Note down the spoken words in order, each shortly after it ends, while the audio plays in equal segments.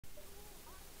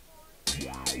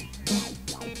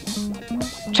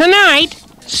Tonight,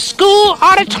 school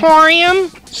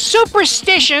auditorium,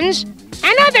 superstitions,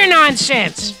 and other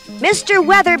nonsense. Mr.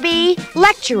 Weatherbee,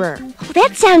 lecturer. Oh,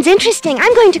 that sounds interesting.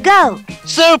 I'm going to go.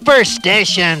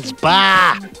 Superstitions,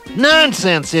 bah!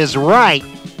 Nonsense is right.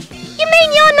 You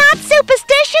mean you're not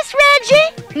superstitious,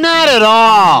 Reggie? Not at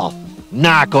all.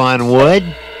 Knock on wood.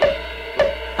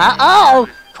 Uh-oh.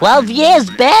 12 years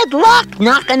bad luck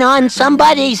knocking on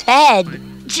somebody's head.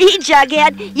 Gee,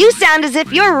 Jughead, you sound as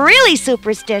if you're really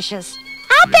superstitious.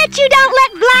 I'll bet you don't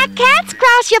let black cats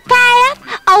cross your path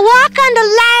or walk under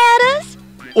ladders.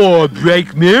 Or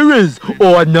break mirrors,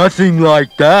 or nothing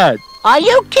like that. Are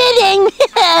you kidding?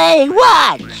 Hey,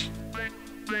 watch.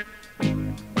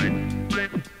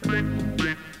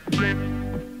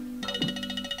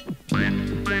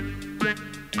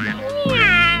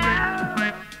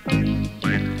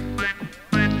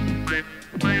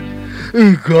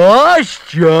 Gosh,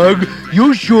 Jug,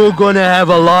 you sure gonna have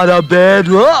a lot of bad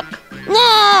luck.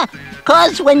 Nah,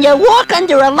 'cause when you walk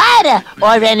under a ladder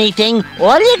or anything,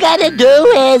 all you gotta do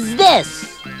is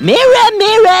this. Mirror,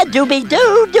 mirror,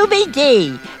 doobie-doo,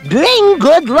 doobie-dee. Bring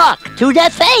good luck to the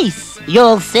face,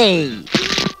 you'll see.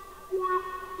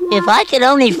 If I could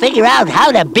only figure out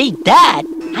how to beat that.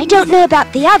 I don't know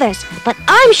about the others, but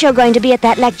I'm sure going to be at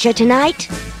that lecture tonight.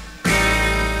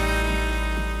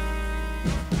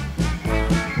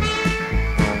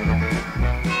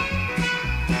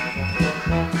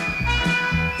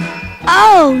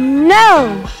 Oh,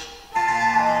 no!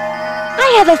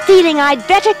 I have a feeling I'd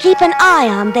better keep an eye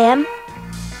on them.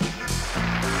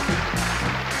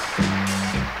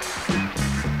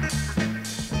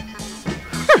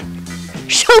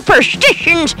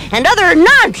 Superstitions and other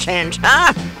nonsense,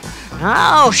 huh?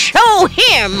 I'll show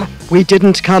him. We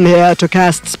didn't come here to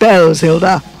cast spells,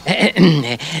 Hilda.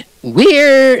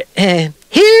 We're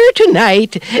here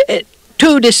tonight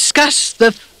to discuss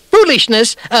the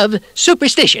foolishness of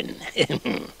superstition.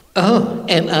 Oh,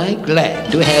 am I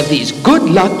glad to have these good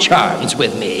luck charms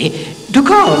with me to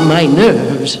calm my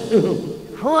nerves.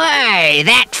 Why,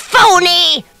 that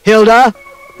phony! Hilda,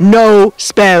 no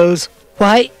spells.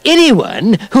 Why,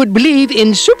 anyone who'd believe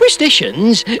in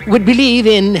superstitions would believe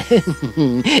in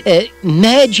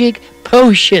magic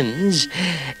potions.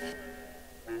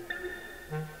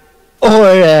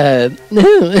 Or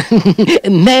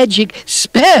magic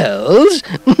spells.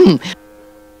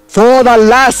 For the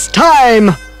last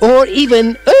time. Or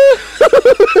even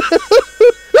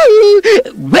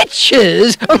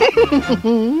witches.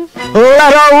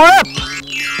 Let her rip!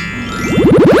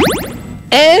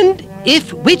 And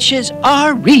if witches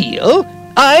are real,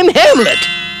 I'm Hamlet.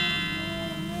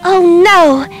 Oh,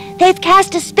 no! They've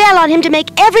cast a spell on him to make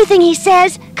everything he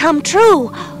says come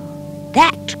true.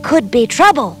 That could be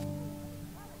trouble.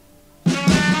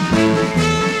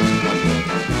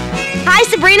 Hi,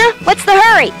 Sabrina. What's the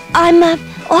hurry? I'm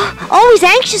always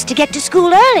anxious to get to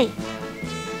school early.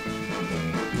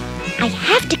 I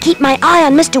have to keep my eye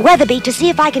on Mr. Weatherbee to see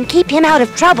if I can keep him out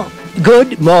of trouble.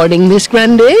 Good morning, Miss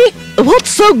Grundy. What's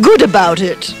so good about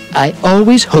it? I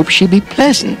always hope she'd be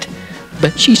pleasant,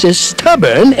 but she's as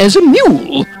stubborn as a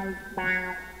mule.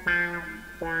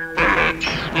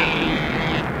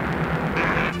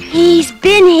 He's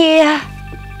been here.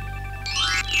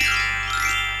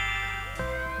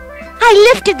 I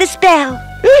lifted the spell.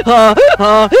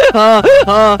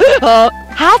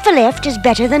 Half a lift is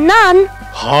better than none.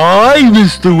 Hi,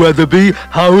 Mr. Weatherbee.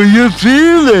 How are you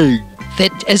feeling?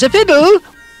 Fit as a fiddle.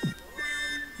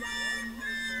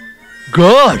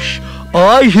 Gosh,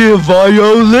 I hear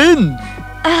violins.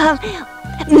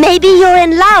 Maybe you're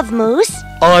in love, Moose.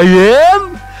 I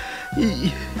am?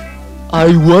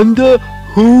 I wonder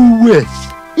who with.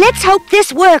 Let's hope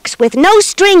this works with no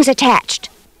strings attached.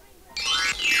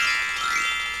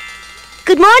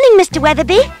 Good morning, Mr.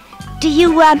 Weatherbee. Do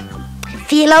you,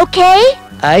 feel okay?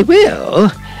 I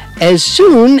will, as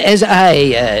soon as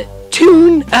I,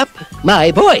 tune up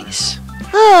my voice.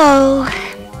 Oh,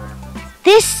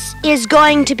 this is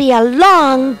going to be a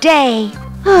long day.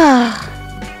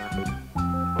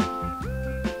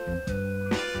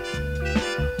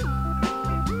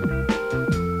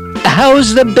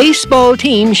 How's the baseball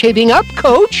team shaping up,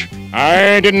 Coach?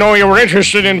 I didn't know you were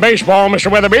interested in baseball,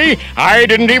 Mr. Weatherbee. I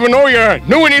didn't even know you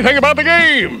knew anything about the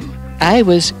game. I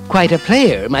was quite a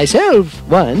player myself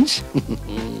once.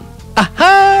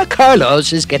 Aha!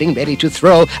 Carlos is getting ready to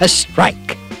throw a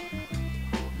strike.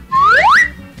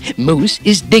 Moose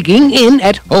is digging in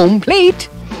at home plate.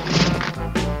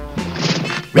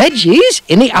 Reggie's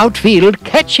in the outfield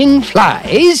catching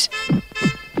flies.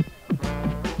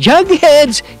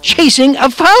 Jughead's chasing a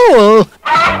foul.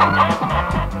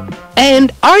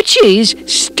 And Archie's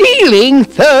stealing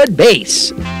third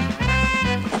base.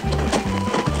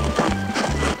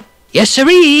 Yes,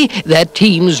 sirree, that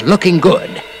team's looking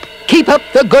good. Keep up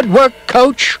the good work,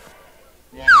 Coach.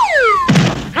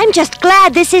 I'm just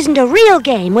glad this isn't a real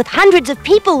game with hundreds of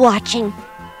people watching.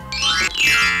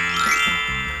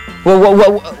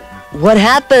 What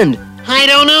happened? I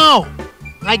don't know.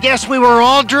 I guess we were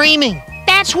all dreaming.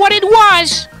 That's what it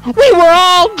was. We were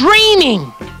all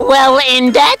dreaming. Well,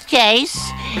 in that case,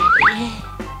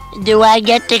 do I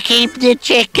get to keep the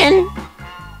chicken?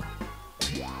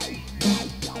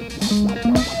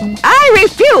 I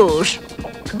refuse.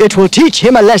 It will teach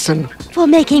him a lesson. For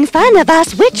making fun of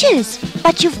us witches.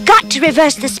 But you've got to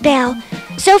reverse the spell.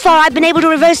 So far, I've been able to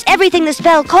reverse everything the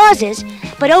spell causes,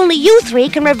 but only you three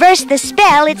can reverse the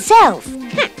spell itself.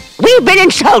 We've been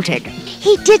insulted.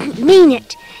 He didn't mean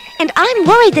it. And I'm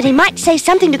worried that he might say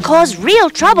something to cause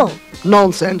real trouble.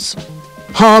 Nonsense.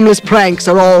 Harmless pranks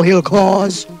are all he'll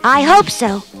cause. I hope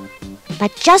so.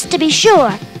 But just to be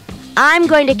sure, I'm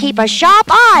going to keep a sharp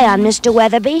eye on Mr.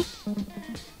 Weatherbee.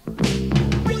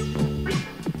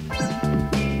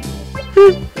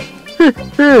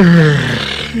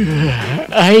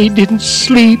 I didn't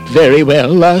sleep very well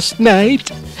last night.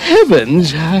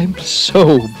 Heavens, I'm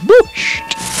so bushed.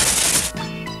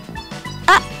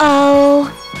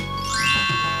 Uh-oh.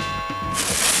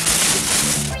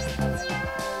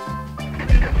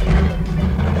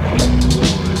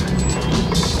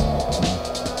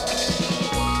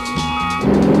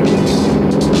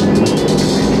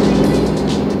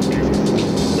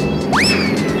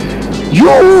 You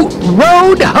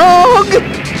road hog!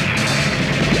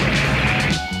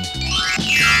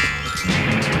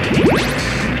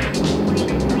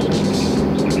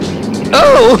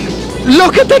 Oh,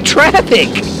 look at the traffic!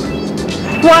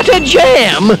 What a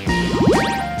jam!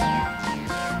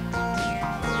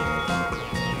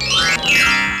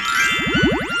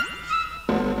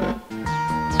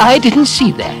 I didn't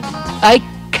see that. I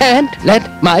can't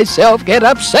let myself get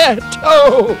upset.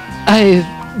 Oh,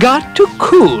 I've got to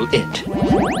cool it.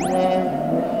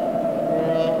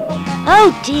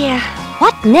 Oh dear,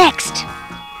 what next?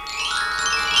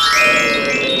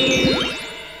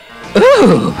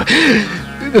 Oh,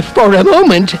 for a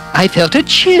moment, I felt a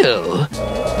chill.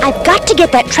 I've got to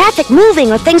get that traffic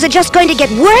moving or things are just going to get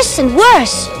worse and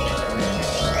worse.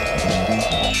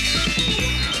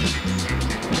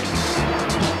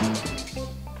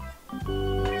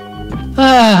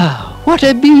 Ah, what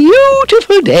a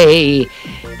beautiful day.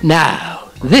 Now,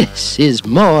 this is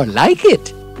more like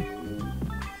it.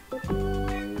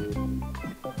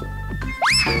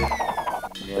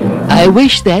 I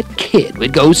wish that kid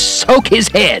would go soak his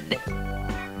head.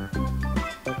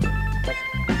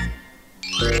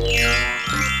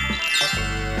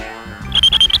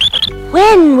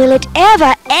 When will it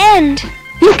ever end?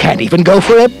 You can't even go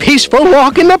for a peaceful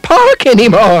walk in the park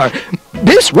anymore.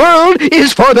 This world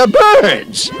is for the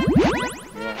birds.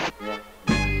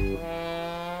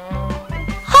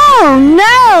 Oh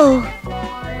no!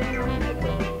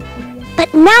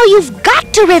 But now you've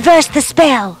got to reverse the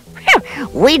spell.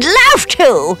 We'd love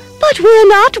to. But we're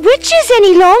not witches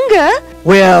any longer.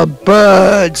 We're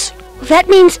birds. That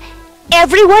means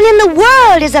everyone in the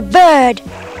world is a bird.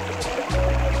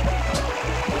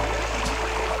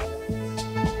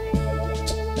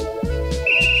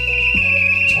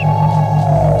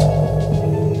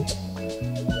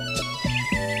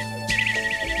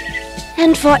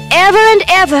 And forever and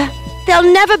ever,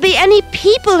 there'll never be any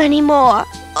people anymore.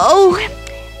 Oh,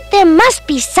 there must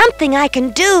be something I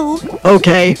can do.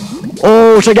 Okay,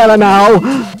 all together now.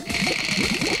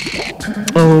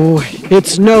 Oh,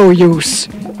 it's no use.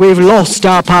 We've lost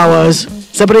our powers.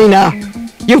 Sabrina,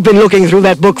 you've been looking through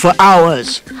that book for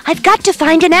hours. I've got to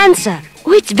find an answer.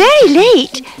 Oh, it's very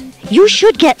late. You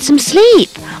should get some sleep,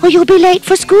 or you'll be late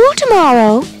for school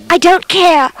tomorrow. I don't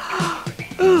care.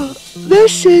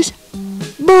 This is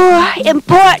more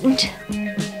important.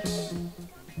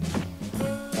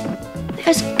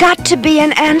 There's got to be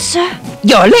an answer.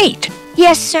 You're late.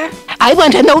 Yes, sir. I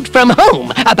want a note from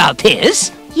home about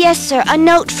this. Yes, sir. A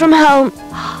note from home.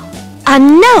 A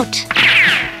note.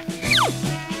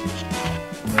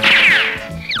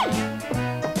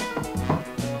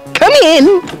 Come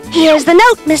in. Here's the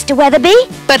note, Mr. Weatherbee.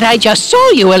 But I just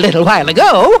saw you a little while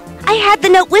ago. I had the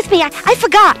note with me. I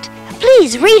forgot.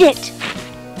 Please read it.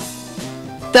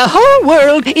 The whole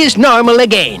world is normal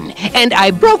again, and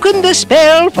I've broken the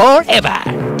spell forever.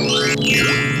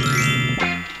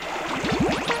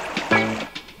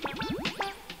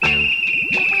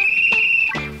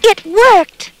 It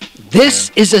worked. This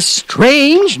is a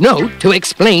strange note to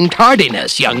explain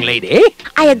tardiness, young lady.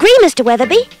 I agree, Mr.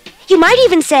 Weatherbee. You might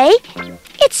even say,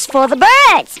 it's for the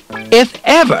birds. If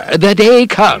ever the day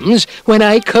comes when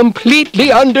I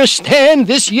completely understand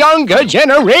this younger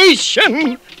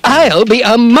generation, I'll be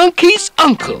a monkey's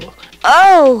uncle.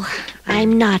 Oh,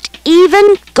 I'm not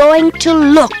even going to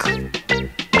look.